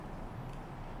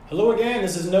Hello again,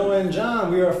 this is Noah and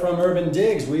John. We are from Urban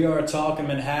Digs. We are talking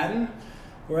Manhattan.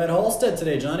 We're at Halstead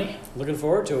today, Johnny. Looking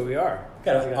forward to it, we are.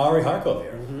 Got Ari Harkov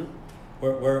here. Mm-hmm.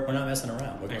 We're not messing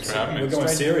around. We're going straight,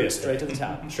 serious. Straight to the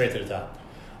top. Straight to the top.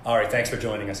 Ari, thanks for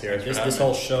joining us here. This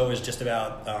whole show is just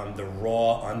about the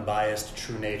raw, unbiased,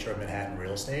 true nature of Manhattan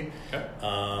real estate. Okay.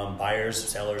 Buyers,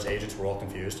 sellers, agents, we're all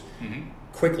confused. Mm-hmm.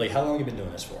 Quickly, how long have you been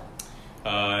doing this for?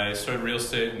 I started real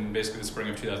estate in basically the spring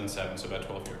of 2007, so about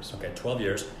 12 years. Okay, 12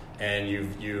 years. And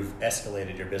you've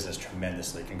escalated your business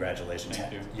tremendously. Congratulations.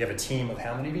 Thank you. You have a team of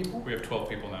how many people? We have 12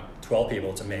 people now. 12 people,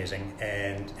 it's amazing.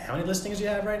 And how many listings do you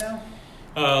have right now?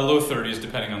 Low 30s,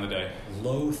 depending on the day.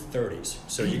 Low 30s.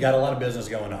 So you got a lot of business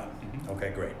going on. Mm-hmm. Okay,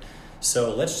 great.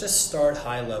 So let's just start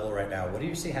high level right now. What do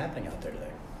you see happening out there today?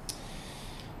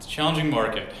 It's a challenging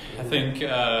market. I think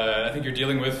you're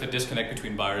dealing with a disconnect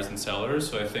between buyers and sellers.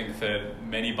 So I think that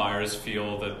many buyers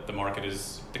feel that the market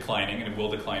is declining and it will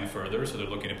decline further, so they're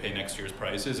looking to pay next year's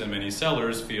prices. And many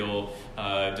sellers feel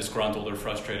disgruntled or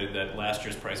frustrated that last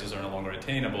year's prices are no longer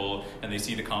attainable, and they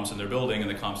see the comps in their building, and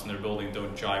the comps in their building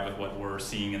don't jive with what we're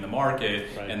seeing in the market,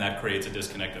 right. And that creates a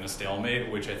disconnect and a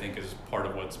stalemate, which I think is part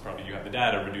of what's probably, you have the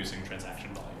data, reducing transaction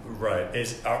volume.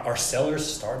 Right. Are sellers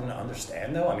starting to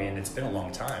understand though? I mean, it's been a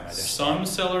long time. Some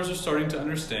sellers are starting to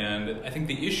understand. I think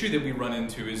the issue that we run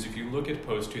into is if you look at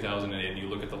post-2008 and you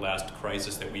look at the last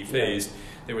crisis that we faced,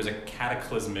 there was a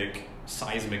cataclysmic,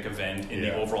 seismic event in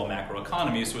the overall macro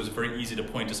economy, so it was very easy to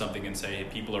point to something and say, hey,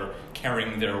 people are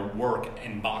carrying their work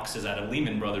in boxes out of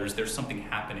Lehman Brothers, there's something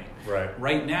happening.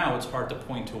 Right now, it's hard to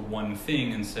point to one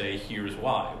thing and say, here's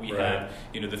why. We have,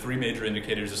 the three major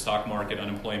indicators, the stock market,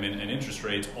 unemployment, and interest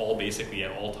rates, all basically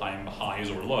at all-time highs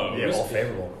or lows. Yeah, all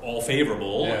favorable. All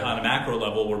favorable. Yeah. On a macro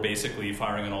level, we're basically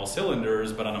firing on all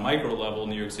cylinders, but on a micro level,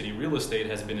 New York City real estate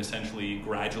has been essentially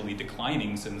gradually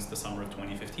declining since the summer of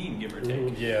 2015, give or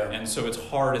take. Yeah. And so it's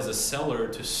hard as a seller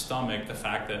to stomach the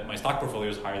fact that my stock portfolio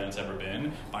is higher than it's ever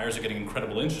been. Buyers are getting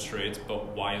incredible interest rates, but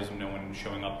why is no one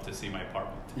showing up to see my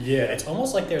apartment? Yeah, it's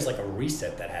almost like there's like a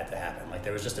reset that had to happen. Like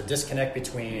there was just a disconnect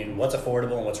between what's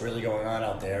affordable and what's really going on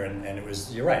out there. And it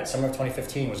was, you're right, summer of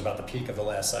 2015 was about the peak of the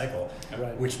last cycle,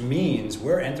 which means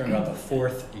we're entering about the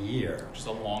fourth year. Which is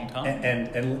a long time.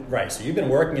 And right, so you've been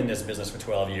working in this business for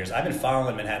 12 years. I've been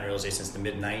following Manhattan real estate since the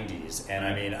mid-90s. And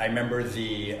I mean, I remember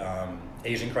the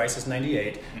Asian crisis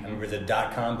 98. I remember the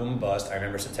dot-com boom bust. I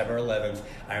remember September 11th.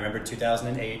 I remember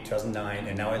 2008, 2009.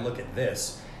 And now I look at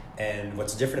this. And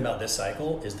what's different about this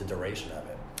cycle is the duration of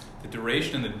it. The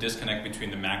duration and the disconnect between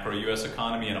the macro U.S.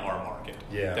 economy and our market.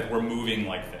 Yeah. That we're moving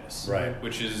like this. Right.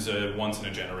 Which is once in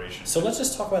a generation. So let's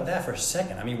just talk about that for a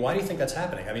second. I mean, why do you think that's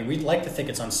happening? I mean, we'd like to think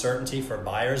it's uncertainty for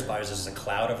buyers. Buyers is a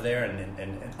cloud of there, and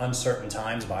in uncertain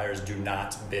times, buyers do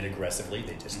not bid aggressively.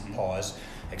 They just pause,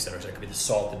 et cetera. So it could be the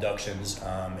SALT deductions.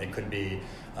 It could be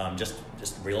just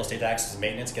real estate taxes,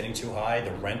 maintenance getting too high,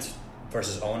 the rent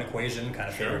versus own equation, kind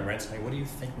of favoring rents. I mean, what do you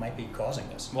think might be causing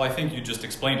this? Well, I think you just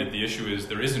explained it. The issue is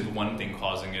there isn't one thing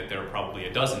causing it. There are probably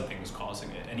a dozen things causing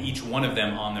it. And each one of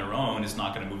them on their own is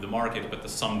not going to move the market, but the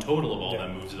sum total of all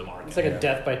them moves the market. It's like a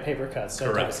death by paper cut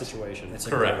type of situation. It's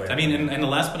correct. I mean, and the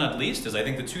last but not least is I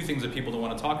think the two things that people don't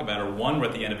want to talk about are, one, we're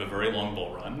at the end of a very long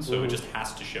bull run, so it just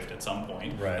has to shift at some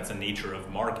point. Right. That's the nature of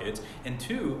markets. And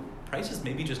two, prices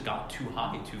maybe just got too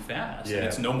high too fast. Yeah. And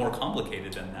it's no more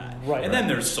complicated than that. Right. And then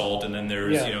there's SALT, and then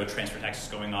there's transfer taxes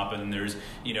going up, and then there's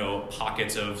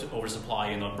pockets of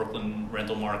oversupply in the Brooklyn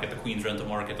rental market, the Queens rental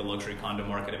market, the luxury condo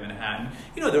market in Manhattan.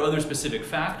 There are other specific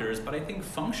factors, but I think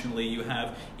functionally you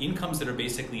have incomes that are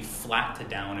basically flat to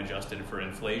down adjusted for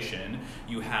inflation.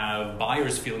 You have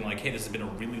buyers feeling like, hey, this has been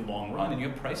a really long run, and you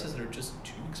have prices that are just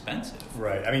too expensive.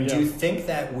 Right. I mean, do you think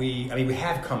that we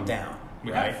have come down?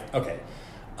 We right? have. Okay.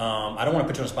 I don't want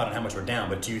to put you on the spot on how much we're down,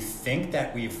 but do you think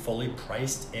that we've fully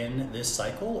priced in this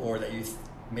cycle, or that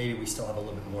maybe we still have a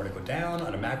little bit more to go down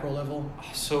on a macro level?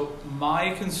 So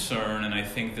my concern, and I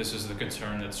think this is the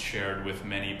concern that's shared with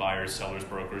many buyers, sellers,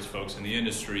 brokers, folks in the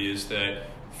industry, is that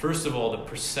first of all, the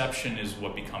perception is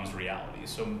what becomes reality.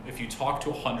 So if you talk to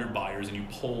 100 buyers and you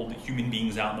polled human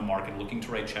beings out in the market looking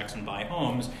to write checks and buy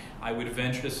homes, I would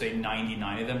venture to say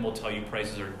 99 of them will tell you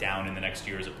prices are down in the next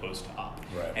year as opposed to up.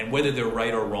 Right. And whether they're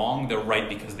right or wrong, they're right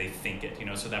because they think it.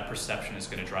 So that perception is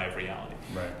going to drive reality.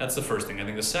 Right. That's the first thing. I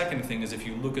think the second thing is if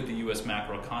you look at the U.S.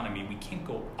 macroeconomy, we can't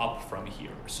go up from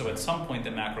here. So at some point, the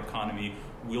macroeconomy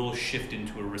will shift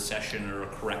into a recession or a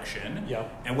correction. Yeah.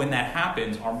 And when that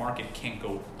happens, our market can't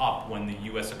go up when the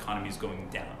U.S. economy is going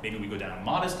down. Maybe we go down a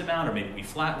modest amount, or maybe we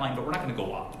flatline, but we're not going to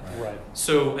go up. Right.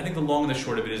 So I think the long and the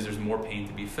short of it is there's more pain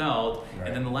to be felt. Right.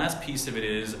 And then the last piece of it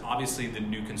is obviously the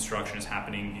new construction is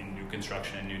happening in new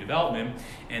construction and new development.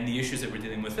 And the issues that we're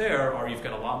dealing with there are you've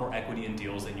got a lot more equity in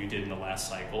deals than you did in the last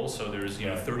cycle. So there's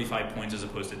 35 points as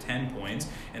opposed to 10 points.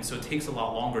 And so it takes a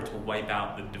lot longer to wipe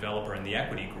out the developer and the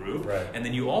equity group. Right. And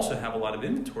then you also have a lot of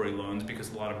inventory loans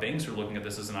because a lot of banks are looking at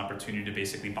this as an opportunity to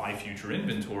basically buy future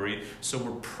inventory. So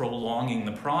we're prolonging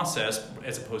the process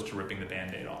as opposed to ripping the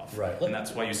Band-Aid off. Right. And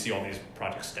that's why you see all these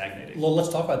projects stagnating. Well, let's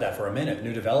talk about that for a minute.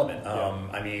 New development.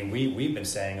 I mean, we've been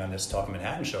saying on this Talking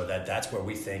Manhattan show that that's where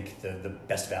we think the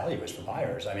best value is for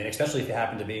buyers. I mean, especially if you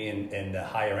happen to be in the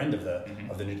higher end of the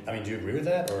new. I mean, do you agree with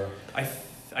that, or?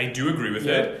 I do agree with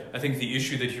it. I think the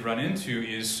issue that you run into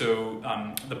is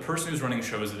the person who's running the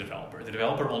show is the developer. The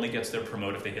developer only gets their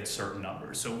promote if they hit certain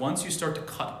numbers. So once you start to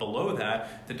cut below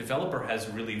that, the developer has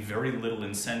really very little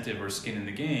incentive or skin in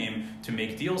the game to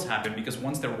make deals happen because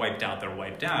once they're wiped out,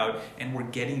 and we're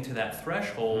getting to that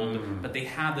threshold, but they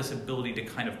have this ability to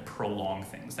kind of prolong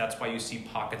things. That's why you see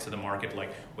pockets of the market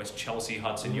like West Chelsea,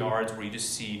 Hudson Yards, where you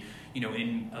just see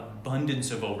in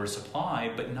abundance of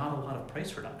oversupply, but not a lot of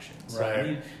price reductions. Right. I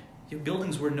mean, you have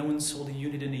buildings where no one sold a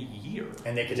unit in a year.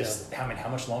 And they could just, how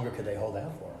much longer could they hold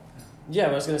out for? Yeah,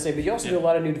 I was going to say, but you also do a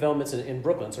lot of new developments in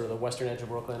Brooklyn, sort of the western edge of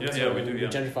Brooklyn. We do. The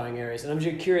gentrifying areas. And I'm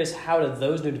just curious, how do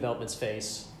those new developments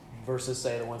face versus,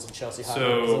 say, the ones in Chelsea High?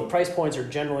 So the price points are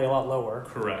generally a lot lower.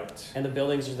 Correct. And the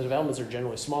buildings or the developments are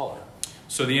generally smaller.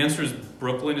 So the answer is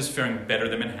Brooklyn is faring better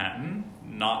than Manhattan.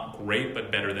 Not great,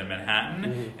 but better than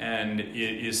Manhattan, and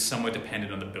it is somewhat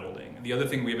dependent on the building. The other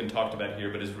thing we haven't talked about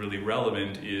here, but is really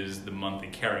relevant, is the monthly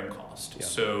carrying cost. Yeah.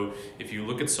 So if you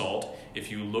look at SALT, if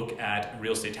you look at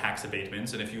real estate tax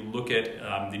abatements, and if you look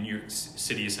at the New York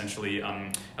City, essentially,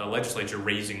 legislature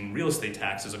raising real estate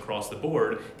taxes across the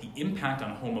board, the impact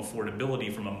on home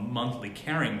affordability from a monthly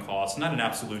carrying cost, not an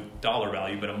absolute dollar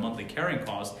value, but a monthly carrying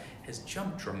cost, has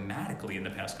jumped dramatically in the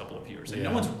past couple of years. And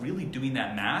no one's really doing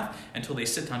that math until they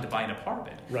sit down to buy an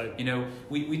apartment. Right.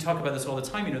 We talk about this all the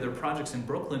time. There are projects in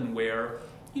Brooklyn where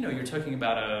you're talking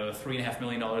about a $3.5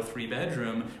 million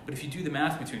 3-bedroom, but if you do the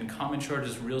math between common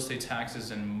charges, real estate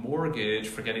taxes, and mortgage,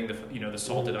 forgetting the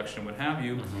SALT deduction and what have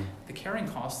you, the carrying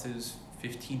cost is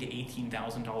 $15,000 to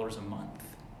 $18,000 a month.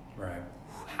 Right.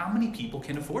 How many people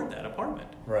can afford that apartment?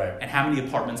 Right. And how many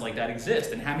apartments like that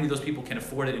exist? And how many of those people can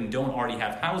afford it and don't already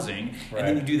have housing? Right. And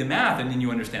then you do the math, and then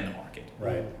you understand the market.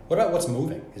 Right. What about what's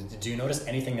moving? Do you notice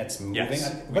anything that's moving?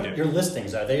 Yes, Your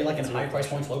listings, are they like in high price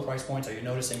points, low price points? Are you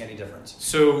noticing any difference?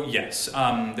 So yes,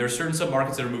 there are certain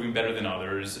submarkets that are moving better than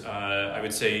others. I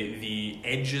would say the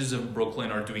edges of Brooklyn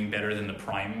are doing better than the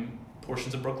prime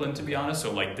portions of Brooklyn, to be honest.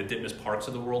 So like the Ditmas Parks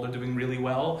of the world are doing really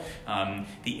well.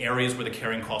 The areas where the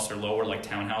carrying costs are lower, like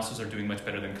townhouses, are doing much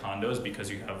better than condos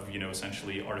because you have,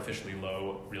 essentially artificially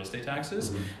low real estate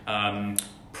taxes.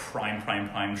 Prime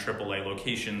AAA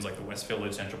locations like the West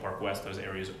Village, Central Park West, those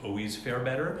areas always fare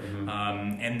better.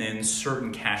 And then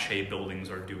certain cachet buildings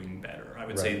are doing better. I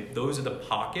would say those are the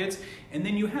pockets. And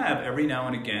then you have every now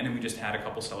and again, and we just had a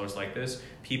couple sellers like this,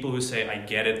 people who say, I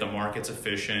get it, the market's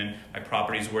efficient, my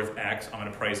property's worth X, I'm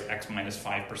going to price X minus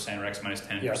 5% or X minus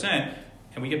 10%. Yeah.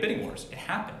 And we get bidding wars. It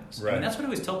happens. Right. And that's what I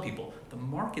always tell people. The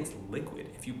market's liquid.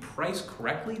 If you price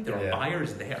correctly, there are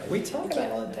buyers there. We talk about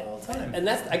it all the time. And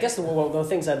that's, I guess, one of the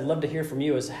things I'd love to hear from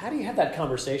you is how do you have that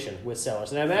conversation with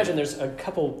sellers? And I imagine there's a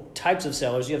couple types of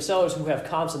sellers. You have sellers who have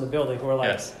comps in the building who are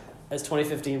like, as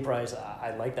 2015 price,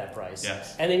 I like that price.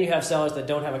 Yes. And then you have sellers that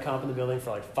don't have a comp in the building for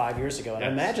like 5 years ago. And I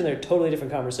imagine they're totally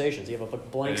different conversations. You have a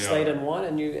blank slate in one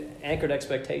and you anchored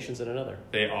expectations in another.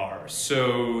 They are.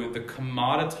 So the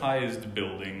commoditized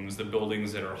buildings, the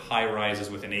buildings that are high rises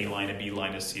with an A line, a B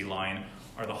line, a C line,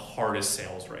 are the hardest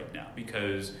sales right now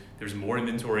because there's more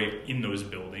inventory in those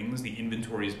buildings. The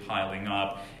inventory is piling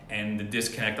up and the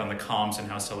disconnect on the comps and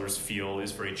how sellers feel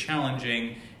is very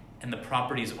challenging. And the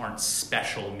properties aren't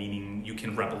special, meaning you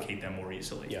can replicate them more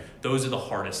easily. Yeah. Those are the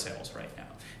hardest sales right now.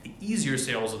 The easier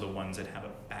sales are the ones that have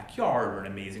a backyard or an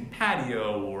amazing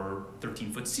patio or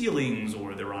 13-foot ceilings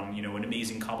or they're on an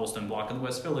amazing cobblestone block in the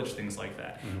West Village, things like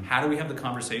that. How do we have the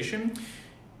conversation?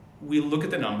 We look at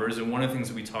the numbers, and one of the things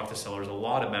that we talk to sellers a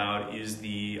lot about is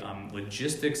the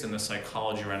logistics and the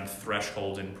psychology around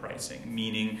thresholds in pricing,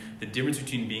 meaning the difference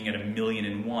between being at $1.1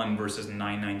 million versus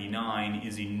 $999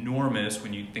 is enormous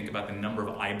when you think about the number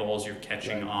of eyeballs you're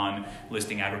catching on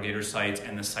listing aggregator sites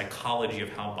and the psychology of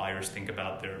how buyers think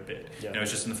about their bid. I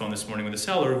was just on the phone this morning with a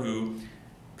seller who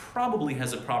probably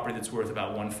has a property that's worth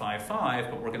about $155,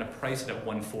 but we're going to price it at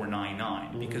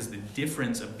 $1,499 because the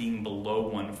difference of being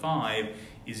below $1,500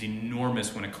 is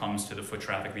enormous when it comes to the foot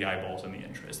traffic, the eyeballs, and the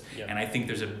interest. Yeah. And I think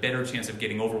there's a better chance of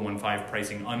getting over 1.5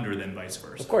 pricing under than vice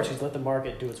versa. Of course, you let the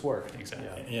market do its work. Exactly.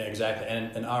 Yeah, exactly.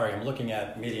 And Ari, I'm looking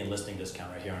at median listing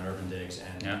discount right here on Urban Digs,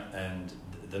 and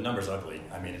the number's ugly.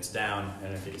 I mean, it's down,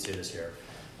 and if you can see this here.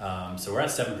 So we're at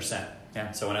 7%.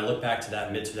 Yeah. So when I look back to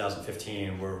that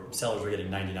mid-2015, where sellers were getting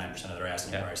 99% of their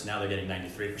asking price, now they're getting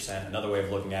 93%. Another way of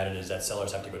looking at it is that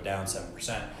sellers have to go down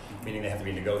 7%, meaning they have to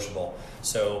be negotiable.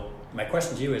 So my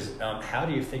question to you is, how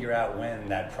do you figure out when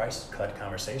that price cut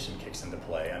conversation kicks into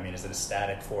play? I mean, is it a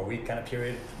static 4-week kind of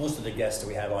period? Most of the guests that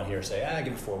we have on here say,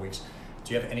 give it 4 weeks.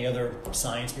 Do you have any other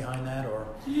science behind that, or?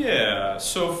 Yeah.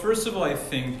 So first of all, I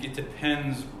think it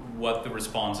depends what the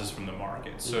response is from the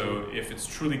market. So if it's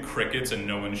truly crickets and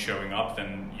no one's showing up,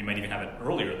 then you might even have it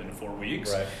earlier than 4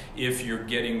 weeks. Right. If you're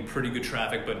getting pretty good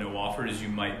traffic but no offers, you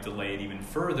might delay it even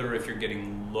further. If you're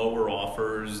getting lower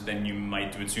offers, then you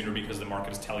might do it sooner because the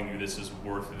market is telling you this is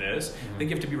worth this. I think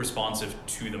you have to be responsive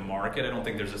to the market. I don't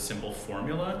think there's a simple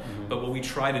formula, but what we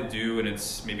try to do, and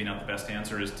it's maybe not the best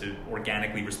answer, is to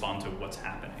organically respond to what's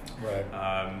happening. Right.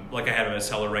 Like I have a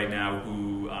seller right now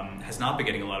who has not been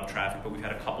getting a lot of traffic, but we've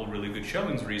had a couple really good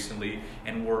showings recently,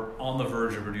 and we're on the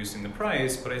verge of reducing the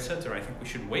price. But I said to her, I think we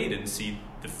should wait and see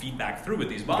the feedback through with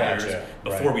these buyers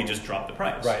before we just drop the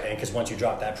price. Right, and because once you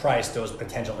drop that price, those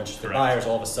potential interested buyers,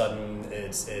 all of a sudden,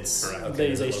 it's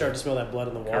okay, they start to smell that blood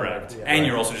in the water. Correct. Yeah. And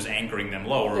you're also just anchoring them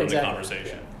lower in the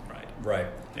conversation. Yeah. Right.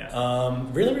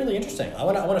 Yeah. Really, really interesting. I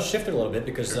want to shift it a little bit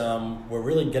because we're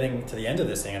really getting to the end of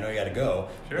this thing. I know you got to go,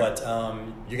 but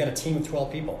you got a team of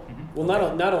 12 people. Well,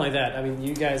 not only that. I mean,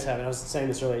 you guys have, and I was saying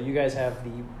this earlier, you guys have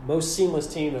the most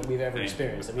seamless team that we've ever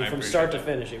experienced. I mean, from start to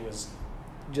finish, it was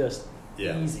just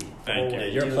easy. Thank you. Yeah,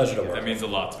 you're a pleasure to work with. That means a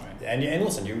lot to me. And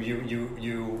listen,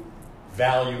 you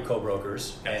value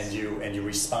co-brokers, and you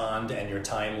respond, and you're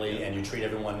timely, and you treat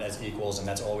everyone as equals, and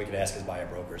that's all we could ask as buyer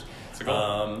brokers.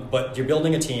 But you're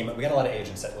building a team. We got a lot of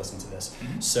agents that listen to this.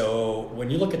 So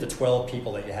when you look at the 12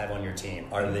 people that you have on your team,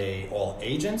 are they all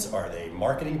agents? Are they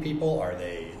marketing people?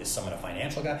 Is someone a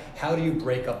financial guy? How do you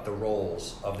break up the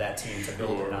roles of that team to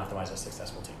build and optimize a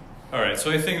successful team? All right,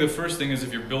 so I think the first thing is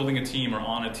if you're building a team or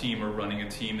on a team or running a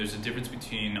team, there's a difference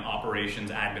between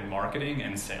operations, admin, marketing,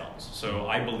 and sales. So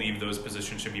I believe those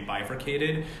positions should be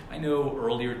bifurcated. I know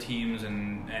earlier teams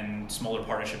and smaller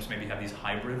partnerships maybe have these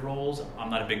hybrid roles. I'm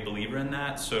not a big believer in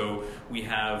that. So we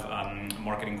have a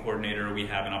marketing coordinator, we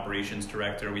have an operations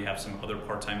director, we have some other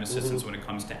part-time assistants when it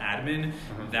comes to admin.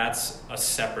 That's a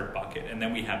separate bucket. And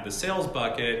then we have the sales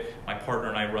bucket. My partner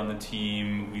and I run the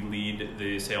team. We lead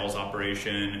the sales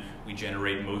operation. We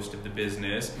generate most of the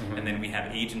business, and then we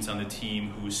have agents on the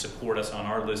team who support us on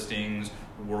our listings,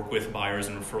 work with buyers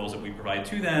and referrals that we provide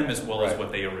to them, as well as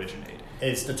what they originate.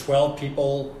 Is the 12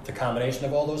 people the combination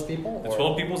of all those people? The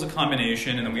 12 people is a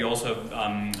combination, and then we also have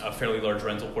a fairly large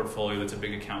rental portfolio that's a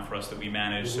big account for us that we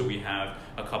manage. So we have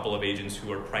a couple of agents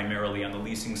who are primarily on the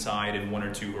leasing side, and one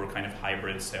or two who are kind of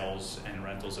hybrid sales and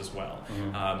rentals as well.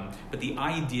 But the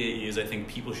idea is, I think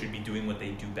people should be doing what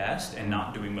they do best and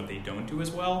not doing what they don't do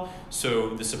as well.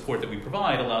 So the support that we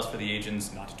provide allows for the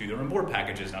agents not to do their own board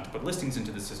packages, not to put listings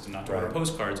into the system, not to order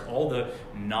postcards, all the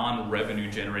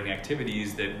non-revenue generating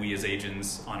activities that we as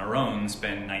agents on our own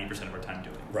spend 90% of our time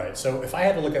doing. Right. So if I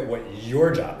had to look at what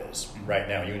your job is right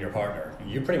now, you and your partner,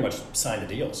 you pretty much sign the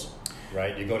deals.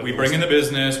 Right, we bring in the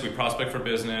business, we prospect for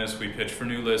business, we pitch for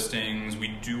new listings. We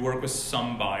do work with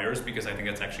some buyers because I think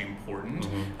that's actually important.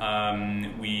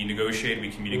 We negotiate,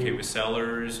 we communicate with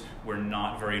sellers. We're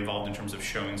not very involved in terms of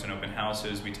showings and open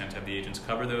houses. We tend to have the agents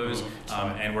cover those,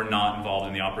 and we're not involved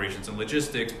in the operations and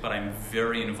logistics. But I'm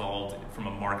very involved from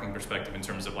a marketing perspective in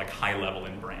terms of like high level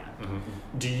in brand.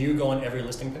 Do you go on every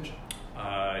listing pitch?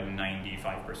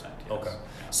 95%. Yes. Okay.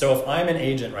 So if I'm an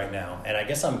agent right now, and I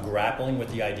guess I'm grappling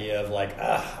with the idea of like,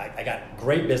 I got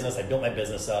great business, I built my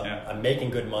business up, I'm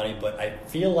making good money, but I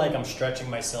feel like I'm stretching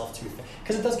myself too thin,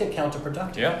 because it does get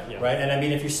counterproductive, right? And I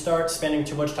mean, if you start spending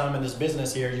too much time in this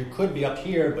business here, you could be up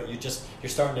here, but you're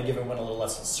starting to give everyone a little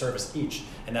less service each,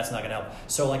 and that's not going to help.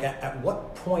 So like, at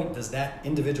what point does that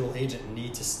individual agent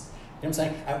need to? You know what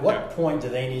I'm saying? At what point do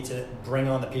they need to bring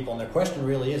on the people? And their question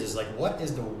really is like, what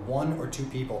is the 1 or 2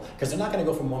 people? Because they're not going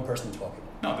to go from 1 person to 12 people.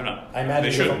 No, they're not. I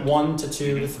imagine you go from 1 to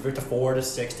 2 to 3 to 4 to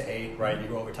 6 to 8, right? You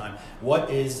go over time.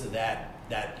 What is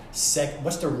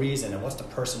what's the reason and what's the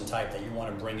person type that you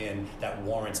want to bring in that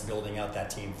warrants building out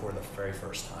that team for the very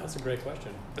first time? That's a great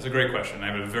question. That's a great question. I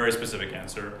have a very specific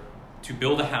answer. to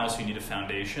build a house, you need a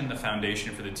foundation. The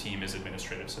foundation for the team is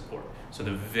administrative support. So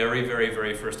the very, very,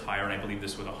 very first hire, and I believe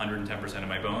this with 110% of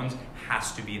my bones,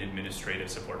 has to be an administrative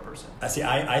support person. See,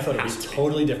 I thought it would be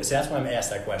totally different. See, that's why I'm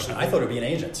asked that question. I thought it would be an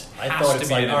agent. I Has thought to it's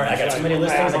be like, an all right, I got too many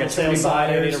listings, I got too many I need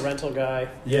buyers. a rental guy.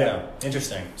 Yeah,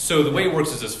 interesting. So the way it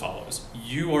works is as follows.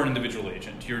 You are an individual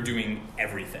agent. You're doing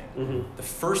everything. Mm-hmm. The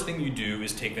first thing you do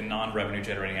is take the non-revenue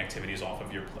generating activities off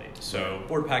of your plate. So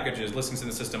board packages, listings in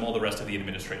the system, all the rest of the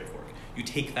administrative work. You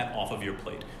take that off of your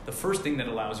plate. The first thing that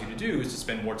allows you to do is to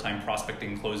spend more time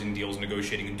prospecting, closing deals,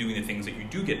 negotiating, and doing the things that you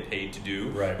do get paid to do,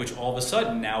 right. which all of a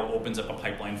sudden now opens up a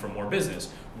pipeline for more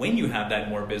business. When you have that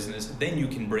more business, then you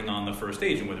can bring on the first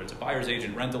agent, whether it's a buyer's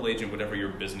agent, rental agent, whatever your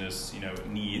business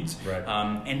needs, right.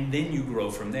 And then you grow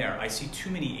from there. I see too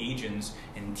many agents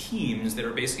and teams that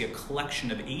are basically a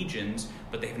collection of agents,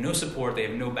 but they have no support, they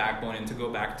have no backbone, and to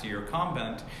go back to your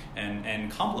comment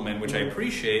and compliment, which I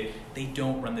appreciate, they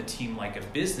don't run the team like a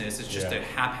business. It's just a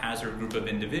haphazard group of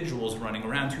individuals running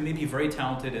around who may be very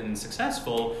talented and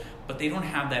successful, but they don't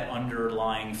have that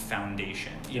underlying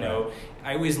foundation. You know,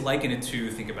 I always liken it to,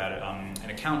 think about it, an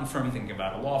accountant firm, think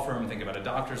about a law firm, think about a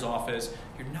doctor's office.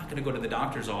 You're not going to go to the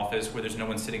doctor's office where there's no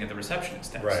one sitting at the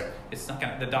receptionist desk. Right. It's not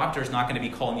gonna, the doctor's not going to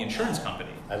be calling the insurance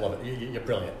company. I love it. You're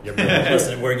brilliant. You're brilliant.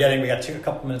 Listen, we got a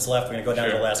couple minutes left. We're going to go down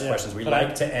to the last questions. We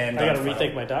like to end. I got to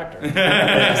rethink my doctor.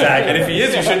 Exactly. And if he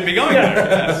is, you shouldn't be going there.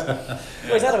 Yes.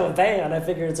 Well, he's out of a van. I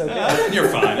figured it's okay. You're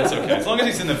fine. It's okay. As long as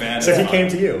he's in the van. So he came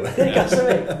to you. He comes to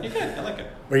me. You can. I like it.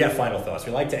 We got final thoughts.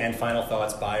 We like to end final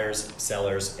thoughts, buyers,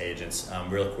 sellers, agents,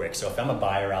 real quick. So if I'm a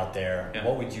buyer out there,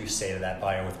 what would you say to that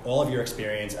buyer with all of your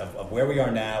experience of where we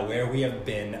are now, where we have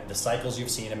been, the cycles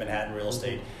you've seen in Manhattan real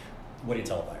estate? What do you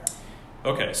tell a buyer?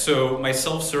 Okay, so my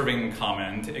self-serving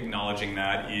comment acknowledging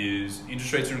that is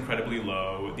interest rates are incredibly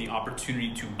low. The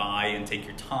opportunity to buy and take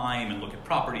your time and look at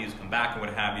properties, come back and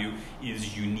what have you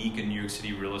is unique in New York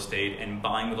City real estate, and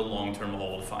buying with a long-term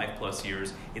hold, 5+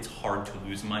 years, it's hard to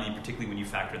lose money, particularly when you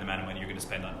factor the amount of money you're going to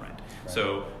spend on rent. Right.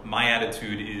 So my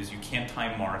attitude is you can't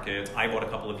time markets. I bought a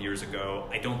couple of years ago.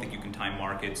 I don't think you can time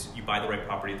markets. You buy the right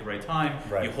property at the right time.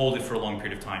 Right. You hold it for a long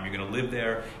period of time. You're going to live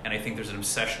there, and I think there's an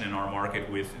obsession in our market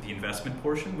with the investment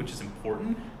portion, which is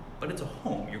important, but it's a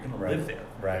home. You're going to live there.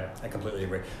 Right. I completely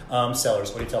agree.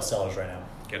 Sellers, what do you tell sellers right now?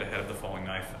 Get ahead of the falling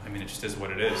knife. I mean, it just is what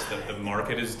it is. The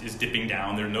market is dipping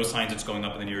down. There are no signs it's going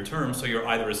up in the near term. So you're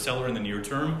either a seller in the near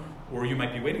term, or you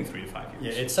might be waiting 3 to 5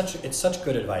 years. Yeah, it's such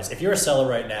good advice. If you're a seller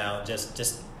right now,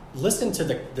 just listen to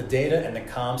the data and the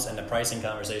comps and the pricing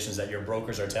conversations that your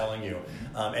brokers are telling you,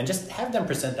 and just have them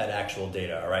present that actual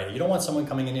data. All right, you don't want someone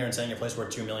coming in here and saying your place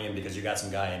worth $2 million because you got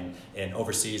some guy in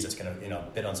overseas that's going to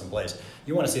bid on some place.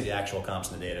 You want to see the actual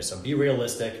comps and the data. So be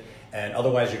realistic, and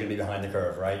otherwise you're going to be behind the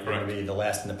curve. Right, you're going to be the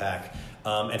last in the pack.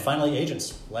 And finally,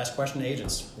 agents. Last question to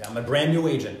agents. I'm a brand new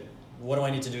agent. What do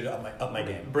I need to do to up my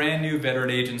game? Brand new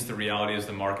veteran agents, the reality is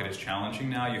the market is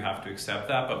challenging now. You have to accept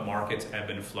that, but markets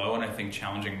ebb and flow, and I think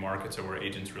challenging markets are where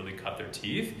agents really cut their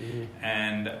teeth. Mm-hmm.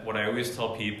 And what I always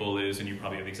tell people is, and you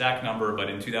probably have the exact number, but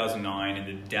in 2009, in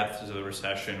the depths of the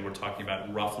recession, we're talking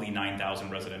about roughly 9,000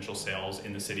 residential sales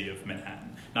in the city of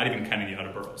Manhattan, not even counting the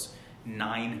other boroughs.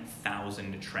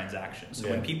 9,000 transactions. So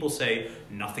when people say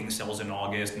nothing sells in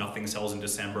August, nothing sells in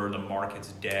December, the market's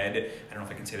dead, I don't know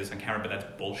if I can say this on camera, but that's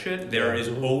bullshit. There is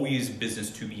always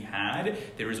business to be had.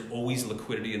 There is always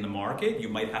liquidity in the market. You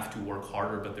might have to work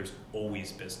harder, but there's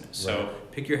always business. Right. So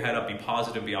pick your head up, be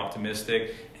positive, be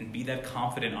optimistic, and be that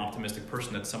confident, optimistic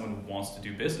person that someone wants to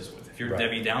do business with. If you're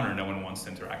Debbie Downer, no one wants to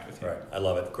interact with you. Right. I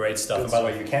love it. Great stuff. And by the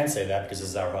way, you can say that because this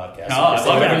is our podcast. Oh, I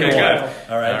love it. Okay,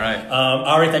 good. All right.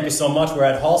 Ari, thank you so much. We're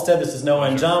at Halstead. This is Noah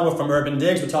and John. We're from Urban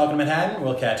Digs. We're talking Manhattan.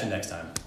 We'll catch you next time.